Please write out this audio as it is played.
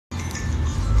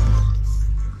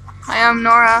Hi, I'm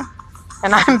Nora.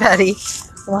 And I'm Betty.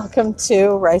 Welcome to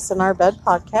Rice in Our Bed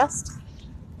podcast.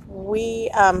 We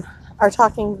are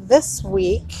talking this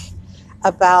week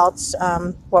about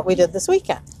what we did this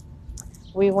weekend.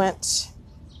 We went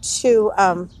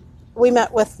to, we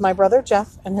met with my brother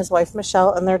Jeff and his wife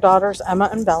Michelle and their daughters Emma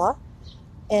and Bella.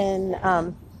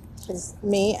 And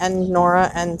me and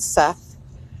Nora and Seth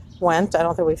went. I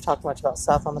don't think we've talked much about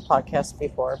Seth on the podcast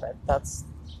before, but that's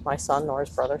my son, Nora's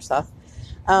brother, Seth.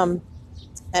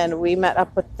 And we met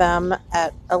up with them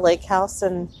at a lake house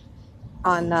on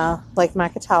Lake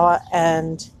Makatawa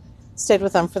and stayed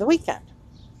with them for the weekend.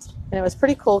 And it was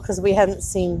pretty cool because we hadn't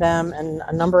seen them in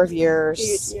a number of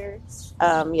years. 8 years.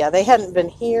 They hadn't been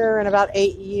here in about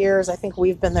 8 years. I think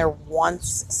we've been there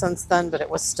once since then, but it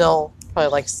was still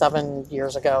probably like 7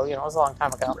 years ago. You know, it was a long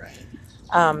time ago.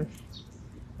 Right.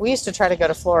 We used to try to go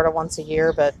to Florida once a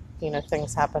year, but, you know,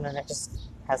 things happen and it just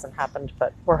hasn't happened.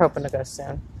 But we're hoping to go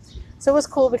soon. So it was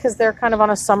cool because they're kind of on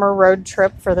a summer road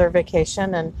trip for their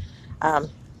vacation, and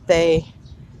they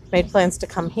made plans to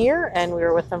come here, and we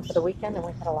were with them for the weekend, and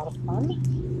we had a lot of fun.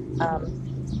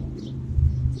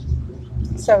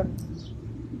 So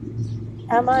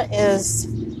Emma is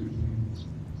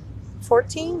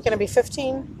 14, going to be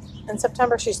 15 in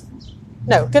September.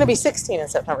 Going to be 16 in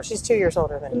September. She's 2 years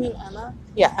older than You me. mean Emma?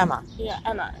 Yeah, Emma. Yeah,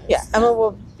 Emma. Yeah, Emma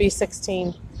will be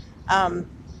 16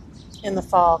 in the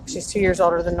fall. She's 2 years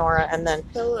older than Nora, and then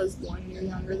Bella is 1 year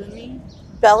younger than me.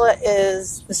 Bella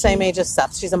is the same age as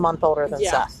Seth. She's a month older than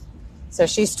Seth. So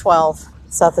she's 12.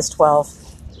 Seth is 12.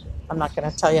 I'm not going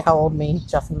to tell you how old me,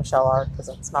 Jeff, and Michelle are because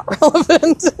it's not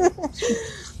relevant.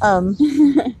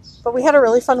 But we had a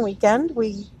really fun weekend.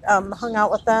 We hung out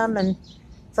with them, and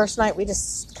first night we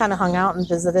just kind of hung out and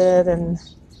visited, and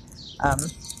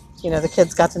the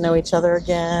kids got to know each other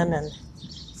again, and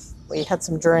we had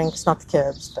some drinks, not the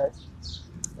kids, but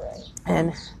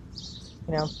and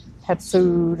had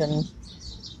food and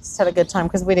just had a good time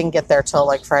because we didn't get there till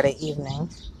like Friday evening.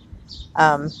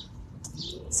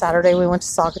 Saturday we went to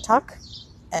Saugatuck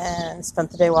and spent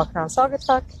the day walking around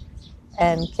Saugatuck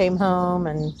and came home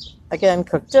and again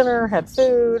cooked dinner, had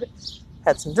food,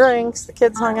 had some drinks, the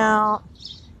kids hung out,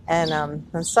 and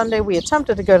then Sunday we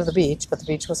attempted to go to the beach, but the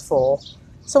beach was full,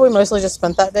 so we mostly just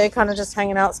spent that day kind of just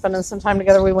hanging out, spending some time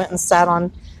together. We went and sat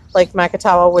on Lake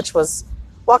Makatawa, which was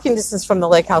walking distance from the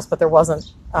lake house, but there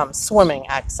wasn't swimming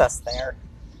access there.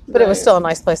 But It was still a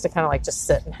nice place to kind of like just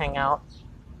sit and hang out.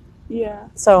 Yeah.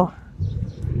 So,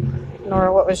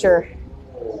 Nora, what was your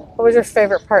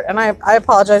favorite part? And I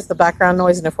apologize for the background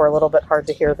noise, and if we're a little bit hard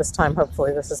to hear this time,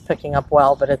 hopefully this is picking up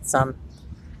well. But it's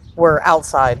we're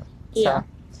outside. Yeah.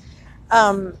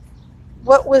 So,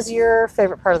 what was your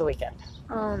favorite part of the weekend?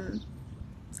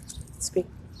 Speak.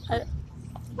 I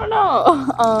don't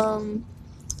know.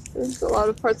 There's a lot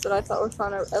of parts that I thought were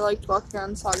fun. I liked walking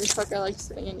around Saugatuck. I liked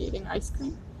sitting and eating ice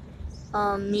cream.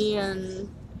 Me and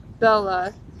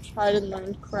Bella tried and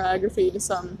learned choreography to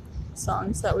some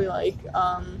songs that we like.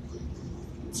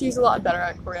 She's a lot better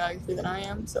at choreography than I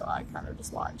am, so I kind of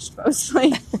just watched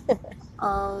mostly.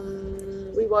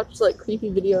 We watched like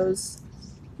creepy videos.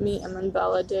 Me, Emma, and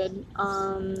Bella did.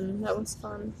 That was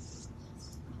fun.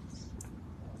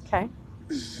 Okay.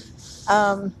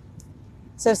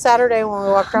 So Saturday when we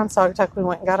walked around Saugatuck, we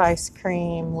went and got ice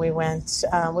cream. We went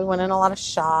in a lot of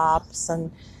shops,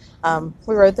 and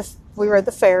we rode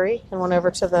the ferry and went over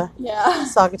to the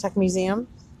Saugatuck Museum.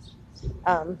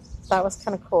 That was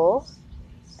kind of cool.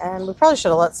 And we probably should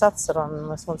have let Seth sit on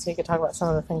this one so he could talk about some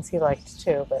of the things he liked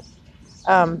too. But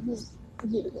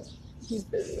he's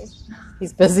busy.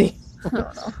 He's busy I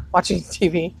don't know. watching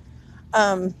TV.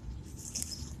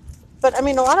 But I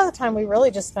mean, a lot of the time we really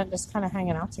just spent just kind of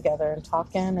hanging out together and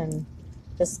talking and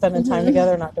just spending time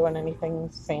together, not doing anything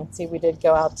fancy. We did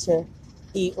go out to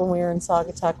eat when we were in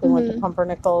Saugatuck. We went to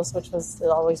Pumpernickel's, which was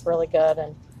always really good,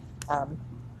 and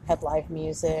had live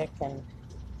music, and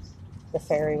the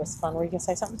ferry was fun. Were you going to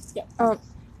say something? Yeah.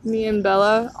 Me and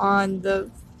Bella on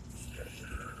the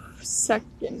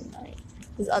second night,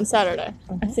 on Saturday.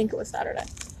 I think it was Saturday.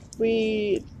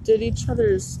 We did each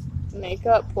other's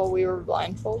makeup while we were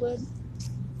blindfolded,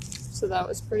 so that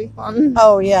was pretty fun.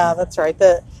 Oh yeah, that's right.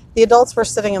 The adults were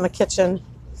sitting in the kitchen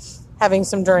having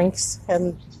some drinks,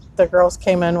 and the girls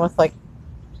came in with like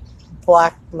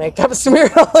black makeup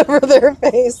smeared all over their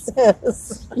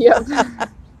faces. Yep.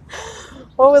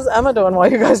 What was Emma doing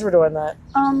while you guys were doing that?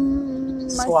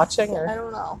 Just I watching, or?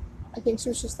 don't know. I think she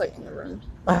was just like in the room.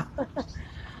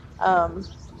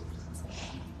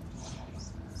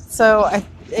 So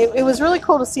it was really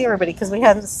cool to see everybody because we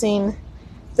hadn't seen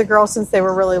the girls since they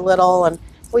were really little, and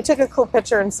we took a cool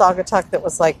picture in Saugatuck that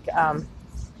was like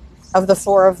of the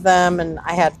four of them, and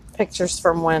I had pictures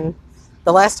from when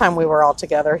the last time we were all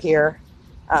together here,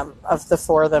 of the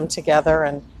four of them together,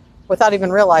 and without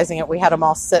even realizing it, we had them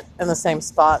all sit in the same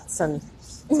spots, and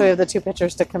so we have the two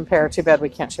pictures to compare. Too bad we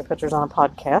can't show pictures on a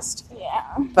podcast.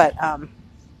 Yeah. But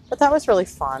that was really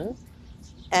fun.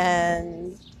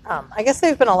 And I guess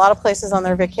they've been a lot of places on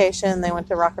their vacation. They went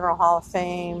to Rock and Roll Hall of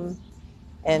Fame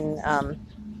in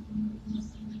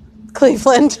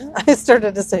Cleveland. I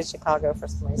started to say Chicago for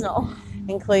some reason. No.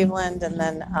 In Cleveland, and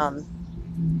then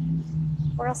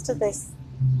where else did they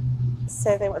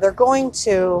say they went? They're going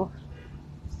to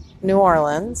New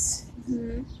Orleans.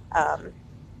 Mm-hmm.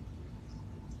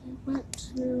 Went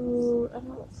to I don't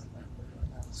know.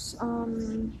 I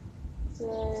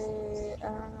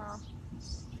don't know.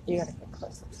 You gotta get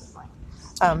closer to the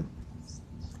mic.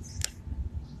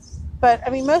 But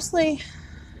I mean, mostly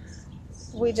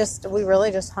we really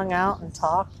just hung out and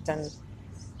talked and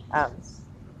had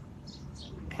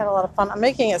a lot of fun. I'm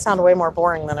making it sound way more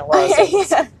boring than it was.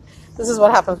 Yeah. This is what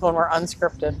happens when we're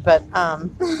unscripted. But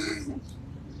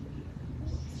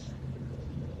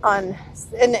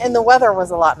and the weather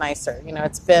was a lot nicer. You know,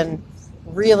 it's been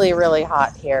really, really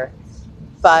hot here,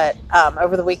 but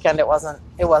over the weekend it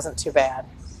wasn't too bad.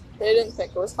 They didn't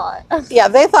think it was hot. Yeah,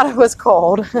 they thought it was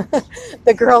cold.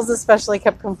 The girls especially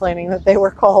kept complaining that they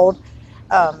were cold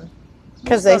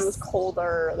because it was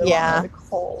colder. They Yeah. wanted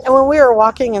cold. And when we were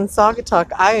walking in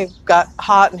Saugatuck, I got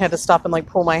hot and had to stop and like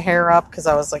pull my hair up because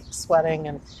I was like sweating,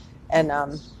 and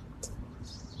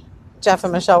Jeff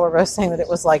and Michelle were both saying that it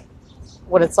was like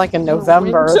what it's like in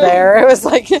November Winter. there. It was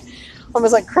like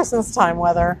almost like Christmas time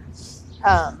weather.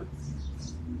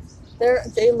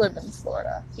 They live in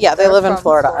Florida. Yeah, they They're live in from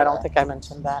Florida. I Florida. don't think I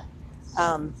mentioned that.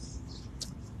 And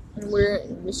we're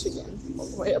in Michigan, all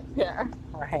the way up here.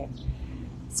 Right.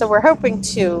 So we're hoping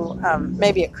to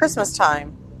maybe at Christmas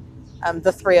time,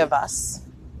 the three of us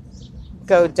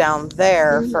go down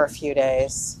there for a few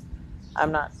days.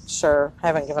 I'm not sure. I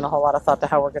haven't given a whole lot of thought to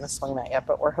how we're going to swing that yet,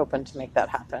 but we're hoping to make that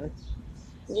happen.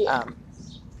 Yeah.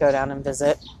 Go down and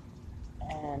visit.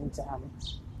 And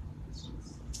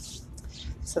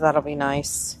so that'll be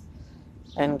nice.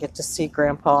 And get to see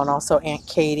Grandpa and also Aunt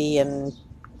Katie and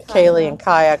Kaylee and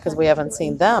Kaya because we haven't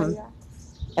seen them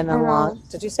in a long.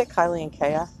 Did you say Kylie and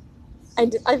Kaya? I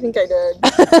think I did.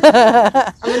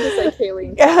 I'm going to say Kaylee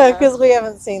and Yeah, Kaya. because we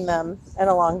haven't seen them in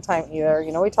a long time either.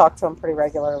 You know, we talk to them pretty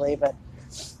regularly, but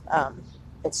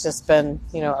it's just been,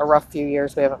 you know, a rough few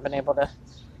years. We haven't been able to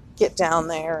get down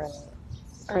there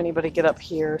or anybody get up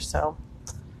here. So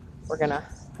we're going to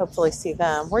hopefully see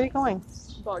them. Where are you going?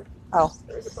 Bug. Oh.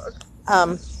 There's a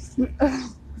bug.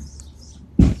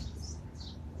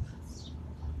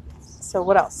 So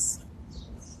what else?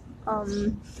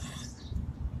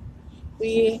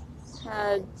 We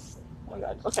had, oh my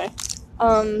god, okay.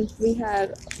 We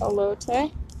had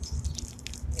elote.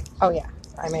 Oh yeah,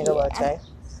 I made a elote.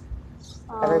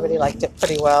 Um, Everybody liked it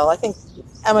pretty well. I think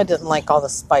Emma didn't like all the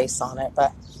spice on it,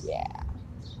 but Yeah.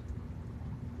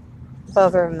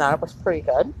 other than that, it was pretty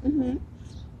good.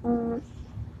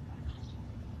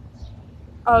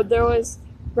 There was,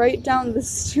 right down the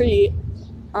street,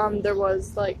 there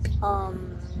was like,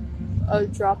 a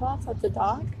drop-off at the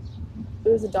dock. It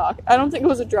was a dock. I don't think it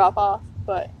was a drop-off,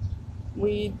 but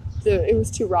it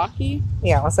was too rocky.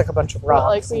 Yeah, it was like a bunch of But,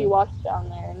 rocks. like, we walked down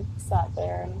there and sat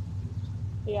there, and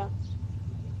yeah.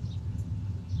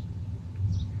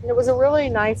 It was a really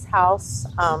nice house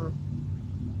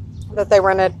that they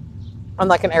rented on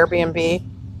like an Airbnb,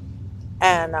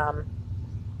 and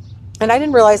I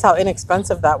didn't realize how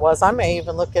inexpensive that was. I may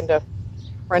even look into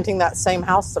renting that same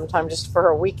house sometime just for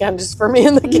a weekend, just for me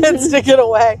and the kids to get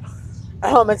away.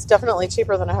 It's definitely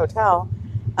cheaper than a hotel,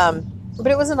 but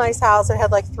it was a nice house. It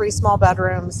had like 3 small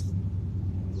bedrooms.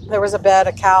 There was a bed,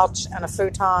 a couch, and a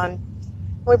futon.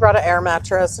 We brought an air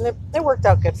mattress, and it worked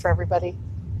out good for everybody.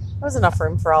 There was enough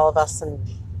room for all of us, and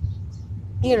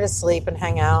you know, to sleep and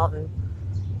hang out, and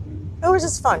it was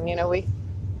just fun. You know, we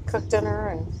cooked dinner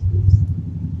and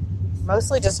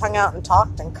mostly just hung out and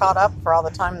talked and caught up for all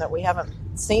the time that we haven't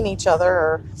seen each other.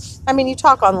 Or, I mean, you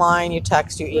talk online, you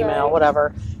text, you email, Right.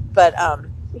 whatever, but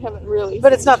We haven't really.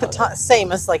 but it's seen not each the other.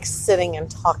 same as like sitting and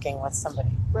talking with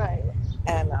somebody. Right.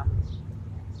 And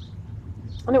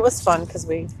it was fun because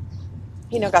we,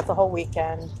 you know, got the whole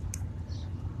weekend.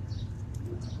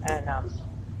 And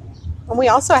we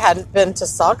also hadn't been to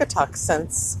Saugatuck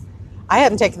since, I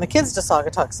hadn't taken the kids to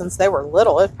Saugatuck since they were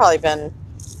little. It'd probably been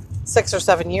 6 or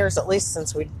 7 years at least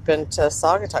since we'd been to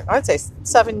Saugatuck. I'd say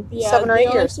 7 or 8 The only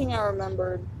years. thing I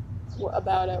remembered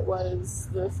about it was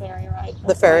the ferry ride. The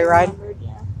That's ferry what I ride? remembered,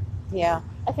 yeah. Yeah.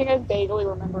 I think I vaguely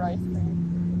remember ice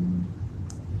cream.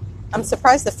 I'm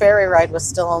surprised the ferry ride was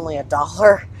still only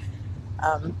 $1.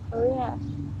 Oh yeah.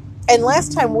 And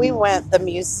last time we went, the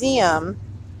museum,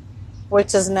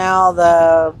 which is now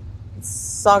the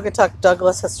Saugatuck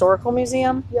Douglas Historical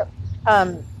Museum. Yep.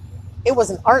 It was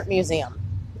an art museum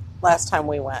last time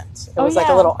we went. It was like a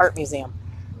yeah. little art museum.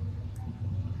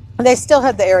 And they still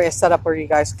had the area set up where you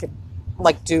guys could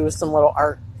like do some little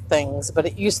art things, but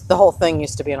the whole thing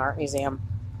used to be an art museum.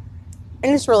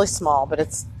 And it's really small, but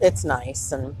it's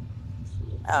nice. And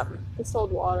They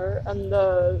sold water, and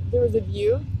there was a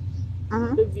view.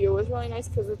 Mhm. The view was really nice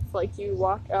because it's like you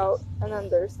walk out, and then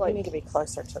there's I like. need to be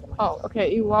closer to the mic. Oh,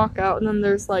 okay. You walk out, and then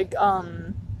there's like how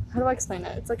do I explain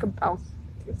it? It's like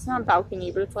it's not a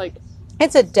balcony, but it's like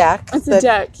It's a deck. it's a that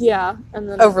deck, yeah, and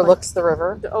then overlooks the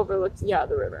river. the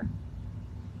river,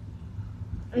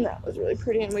 and that was really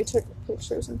pretty. And we took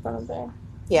pictures in front of there.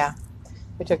 Yeah,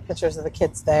 we took pictures of the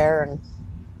kids there, and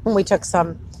we took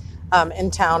some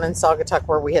in town in Saugatuck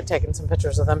where we had taken some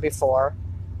pictures of them before.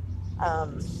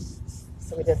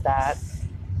 So we did that,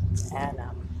 and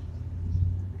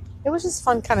it was just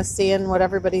fun kind of seeing what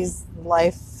everybody's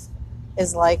life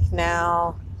is like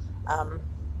now,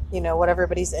 what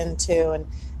everybody's into,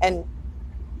 and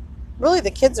really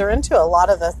the kids are into a lot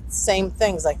of the same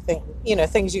things, like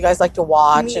things you guys like to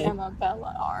watch Me and and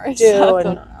Bella are do, so I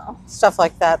and don't know. stuff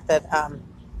like that that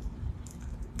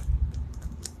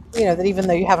even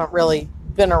though you haven't really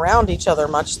been around each other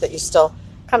much, that you still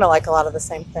kind of like a lot of the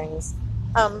same things.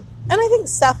 And I think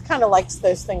Seth kind of likes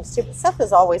those things too, but Seth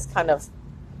is always kind of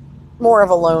more of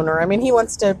a loner. I mean, he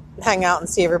wants to hang out and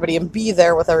see everybody and be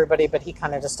there with everybody, but he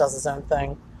kind of just does his own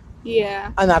thing.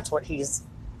 Yeah. And that's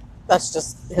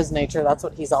just his nature. That's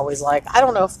what he's always like. I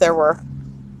don't know if there were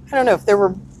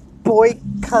boy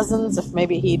cousins, if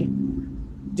maybe he'd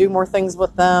do more things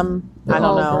with them. They're I don't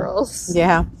all know. Girls.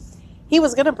 Yeah. He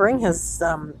was going to bring his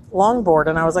longboard,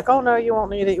 and I was like, oh, no, you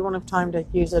won't need it. You won't have time to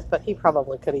use it. But he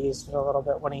probably could have used it a little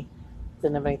bit when he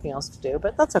didn't have anything else to do.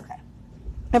 But that's okay.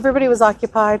 Everybody was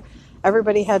occupied.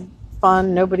 Everybody had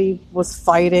fun. Nobody was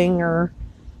fighting or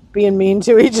being mean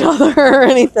to each other or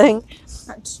anything.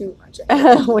 Not too much.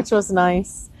 Which was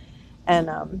nice. And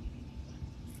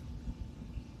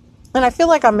I feel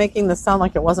like I'm making this sound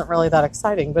like it wasn't really that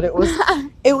exciting, but it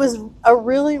was a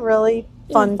really, really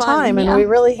fun time, and we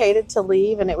really hated to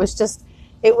leave, and it was just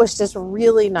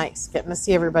really nice getting to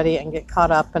see everybody and get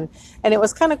caught up, and it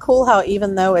was kind of cool how,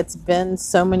 even though it's been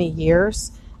so many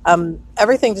years,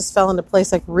 everything just fell into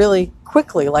place like really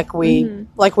quickly, like we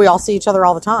all see each other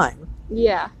all the time.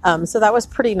 Yeah. So that was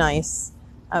pretty nice.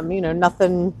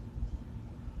 Nothing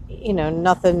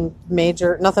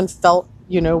major, nothing felt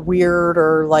weird,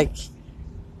 or like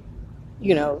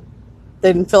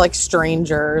they didn't feel like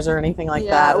strangers or anything like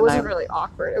that. Yeah, it wasn't really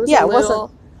awkward. It was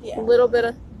a little bit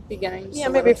of beginning. Yeah,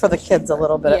 maybe for the kids a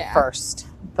little bit at first,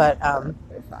 but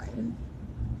they're fine.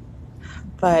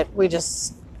 But we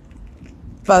just,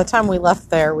 by the time we left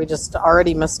there, we just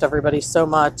already missed everybody so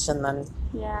much, and then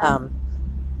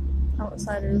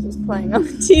Outsiders was playing on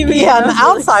the TV. Yeah, and the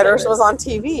Outsiders was on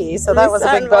TV, so that was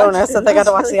a big bonus that they got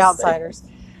to watch the Outsiders.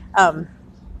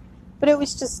 But it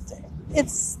was just,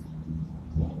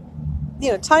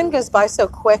 time goes by so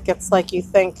quick. It's like you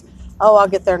think, oh, I'll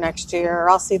get there next year, or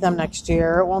I'll see them next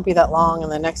year. It won't be that long,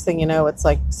 and the next thing you know, it's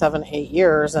like 7-8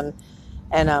 years, and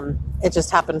it just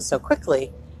happened so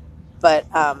quickly. But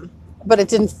it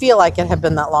didn't feel like it had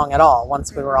been that long at all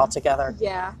once we were all together.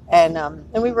 Yeah. And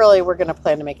we really were going to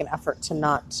plan to make an effort to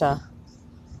not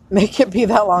make it be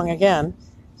that long again.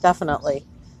 Definitely.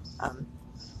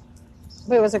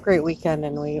 But it was a great weekend,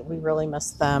 and we really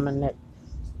missed them, and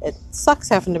it sucks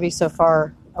having to be so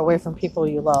far away from people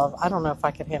you love. I don't know if I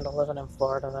could handle living in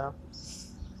Florida, though,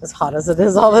 as hot as it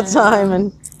is all the time.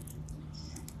 And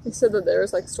they said that there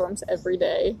was like storms every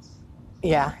day.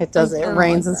 Yeah, it does. It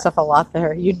rains and stuff a lot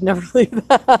there. You'd never leave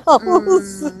the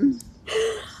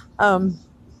house.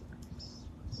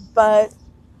 But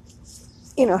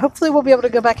hopefully we'll be able to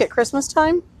go back at Christmas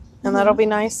time, and that'll be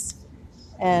nice.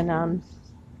 And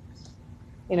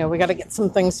we got to get some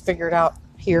things figured out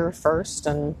here first,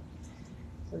 and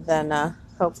then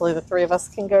hopefully the three of us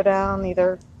can go down,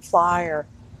 either fly or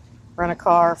rent a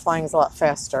car. Flying's a lot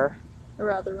faster. I'd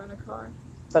rather rent a car.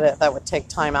 But that would take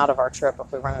time out of our trip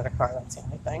if we rented a car. That's the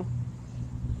only thing.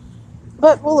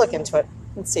 But we'll look into it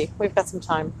and see. We've got some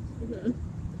time. Mm-hmm.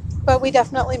 But we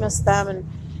definitely miss them,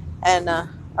 and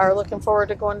are looking forward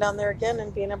to going down there again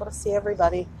and being able to see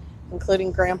everybody,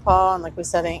 including Grandpa and, like we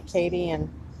said, Aunt Katie and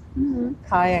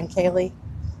Kaya and Kaylee,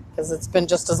 because it's been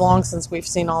just as long since we've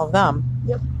seen all of them.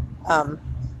 Yep.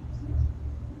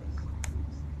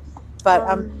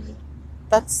 But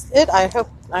that's it. I hope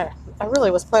I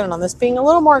really was planning on this being a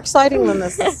little more exciting than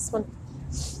this. This one,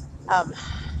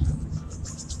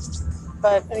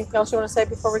 But anything else you want to say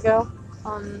before we go?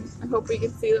 I hope we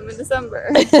can see them in December.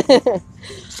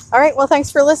 All right. Well,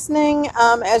 thanks for listening.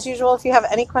 As usual, if you have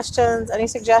any questions, any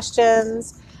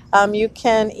suggestions, you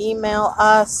can email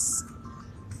us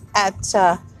at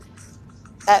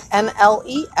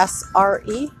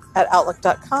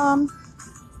nlesre@outlook.com.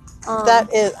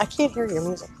 That is, I can't hear your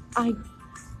music. I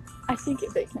think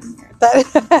if they can hear it.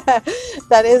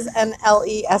 That is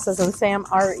NLES as in Sam,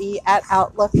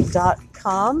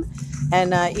 RE@outlook.com.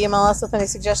 And email us with any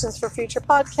suggestions for future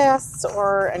podcasts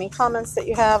or any comments that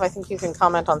you have. I think you can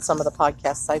comment on some of the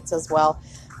podcast sites as well.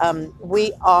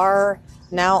 We are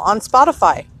now on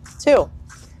Spotify too.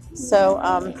 So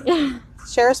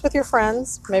share us with your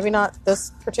friends. Maybe not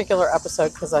this particular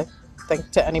episode, because I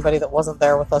think to anybody that wasn't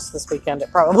there with us this weekend,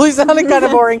 it probably sounded kind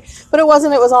of boring. But it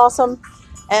wasn't. It was awesome.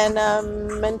 And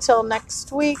until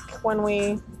next week, when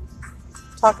we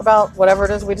talk about whatever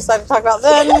it is we decide to talk about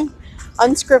then,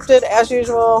 unscripted as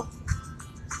usual.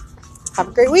 Have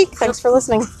a great week. Thanks for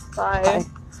listening. Bye. Bye.